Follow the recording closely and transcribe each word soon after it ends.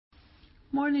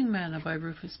Morning Manna by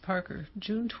Rufus Parker,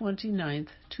 June 29th,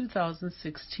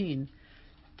 2016.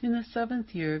 In the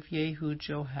 7th year of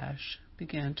Jehu-Joash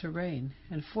began to reign,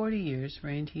 and 40 years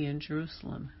reigned he in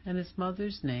Jerusalem, and his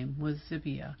mother's name was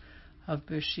Zibiah of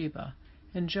Beersheba.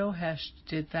 And Joash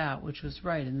did that which was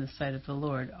right in the sight of the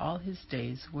Lord all his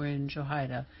days, wherein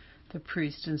Jehoiada the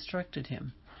priest instructed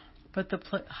him. But the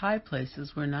high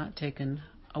places were not taken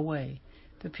away.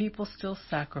 The people still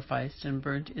sacrificed and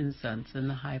burnt incense in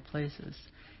the high places.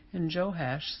 And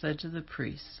Joash said to the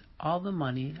priests, all the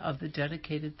money of the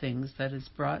dedicated things that is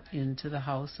brought into the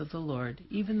house of the Lord,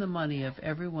 even the money of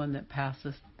every one that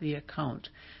passeth the account,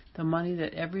 the money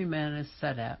that every man is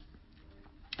set at,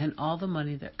 and all the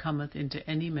money that cometh into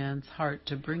any man's heart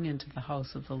to bring into the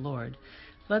house of the Lord,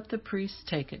 let the priests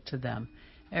take it to them,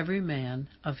 every man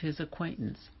of his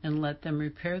acquaintance, and let them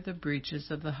repair the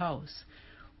breaches of the house,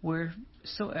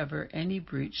 wheresoever any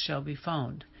breach shall be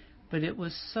found. But it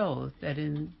was so that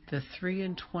in the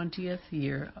 23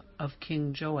 year of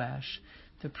King Joash,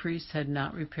 the priests had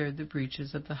not repaired the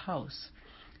breaches of the house.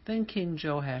 Then King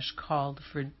Joash called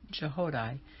for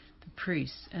Jehoiada the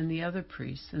priests and the other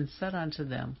priests, and said unto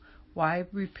them, why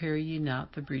repair ye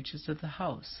not the breaches of the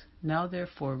house? Now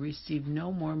therefore receive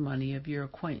no more money of your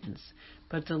acquaintance,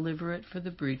 but deliver it for the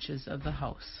breaches of the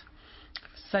house.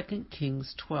 2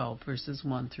 Kings 12, verses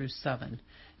 1 through 7.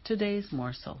 Today's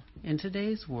morsel. In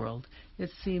today's world, it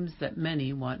seems that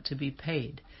many want to be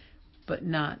paid, but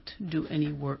not do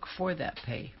any work for that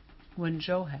pay. When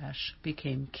Joash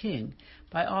became king,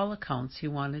 by all accounts he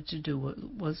wanted to do what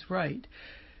was right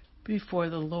before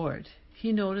the Lord.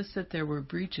 He noticed that there were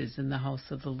breaches in the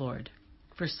house of the Lord.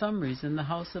 For some reason, the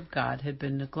house of God had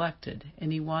been neglected,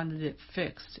 and he wanted it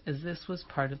fixed, as this was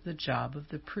part of the job of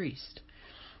the priest.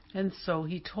 And so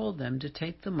he told them to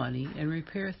take the money and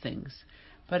repair things.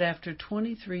 But after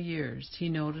 23 years, he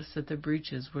noticed that the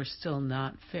breaches were still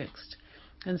not fixed.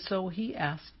 And so he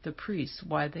asked the priests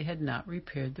why they had not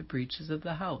repaired the breaches of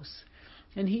the house.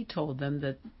 And he told them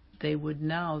that they would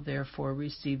now therefore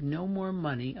receive no more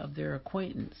money of their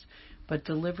acquaintance, but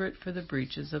deliver it for the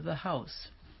breaches of the house.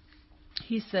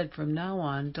 He said, from now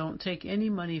on, don't take any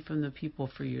money from the people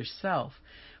for yourself,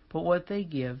 but what they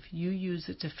give, you use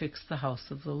it to fix the house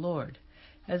of the Lord.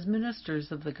 As ministers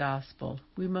of the gospel,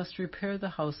 we must repair the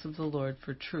house of the Lord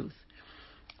for truth.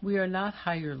 We are not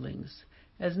hirelings.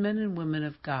 As men and women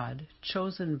of God,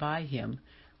 chosen by him,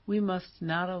 we must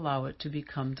not allow it to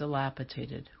become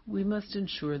dilapidated. We must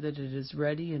ensure that it is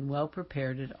ready and well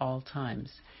prepared at all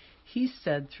times. He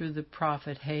said through the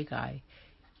prophet Haggai,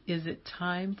 is it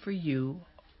time for you,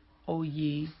 O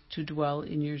ye, to dwell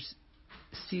in your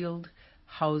sealed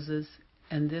houses,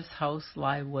 and this house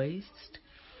lie waste?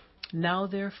 Now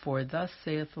therefore, thus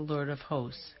saith the Lord of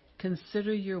hosts,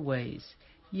 consider your ways.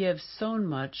 Ye have sown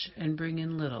much, and bring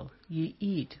in little. Ye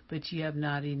eat, but ye have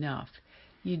not enough.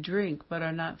 Ye drink, but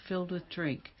are not filled with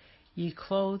drink. Ye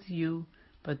clothe you,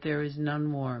 but there is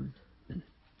none warm.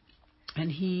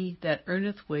 And he that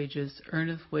earneth wages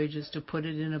to put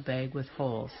it in a bag with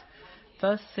holes.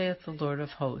 Thus saith the Lord of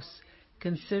hosts,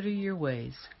 consider your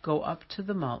ways, go up to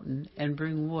the mountain, and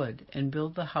bring wood, and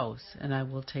build the house, and I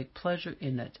will take pleasure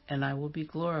in it, and I will be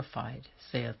glorified,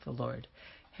 saith the Lord.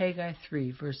 Haggai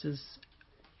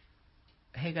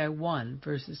 1,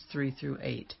 verses 3 through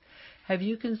 8. Have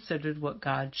you considered what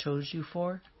God chose you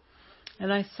for?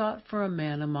 And I sought for a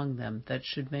man among them that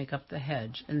should make up the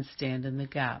hedge, and stand in the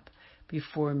gap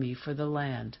before me for the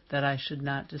land, that I should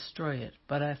not destroy it,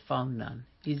 but I found none.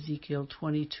 Ezekiel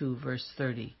 22, verse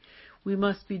 30. We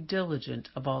must be diligent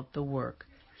about the work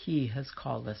he has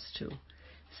called us to.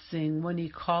 Sing, when he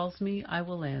calls me, I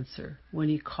will answer. When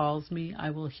he calls me, I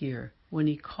will hear. When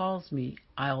he calls me,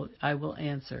 I will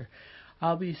answer.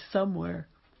 I'll be somewhere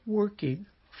working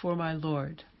for my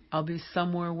Lord. I'll be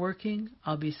somewhere working.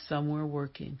 I'll be somewhere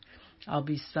working. I'll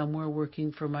be somewhere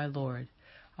working for my Lord.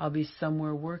 I'll be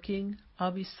somewhere working.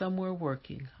 I'll be somewhere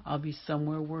working. I'll be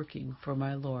somewhere working for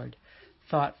my Lord.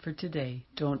 Thought for today,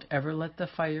 don't ever let the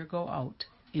fire go out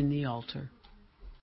in the altar.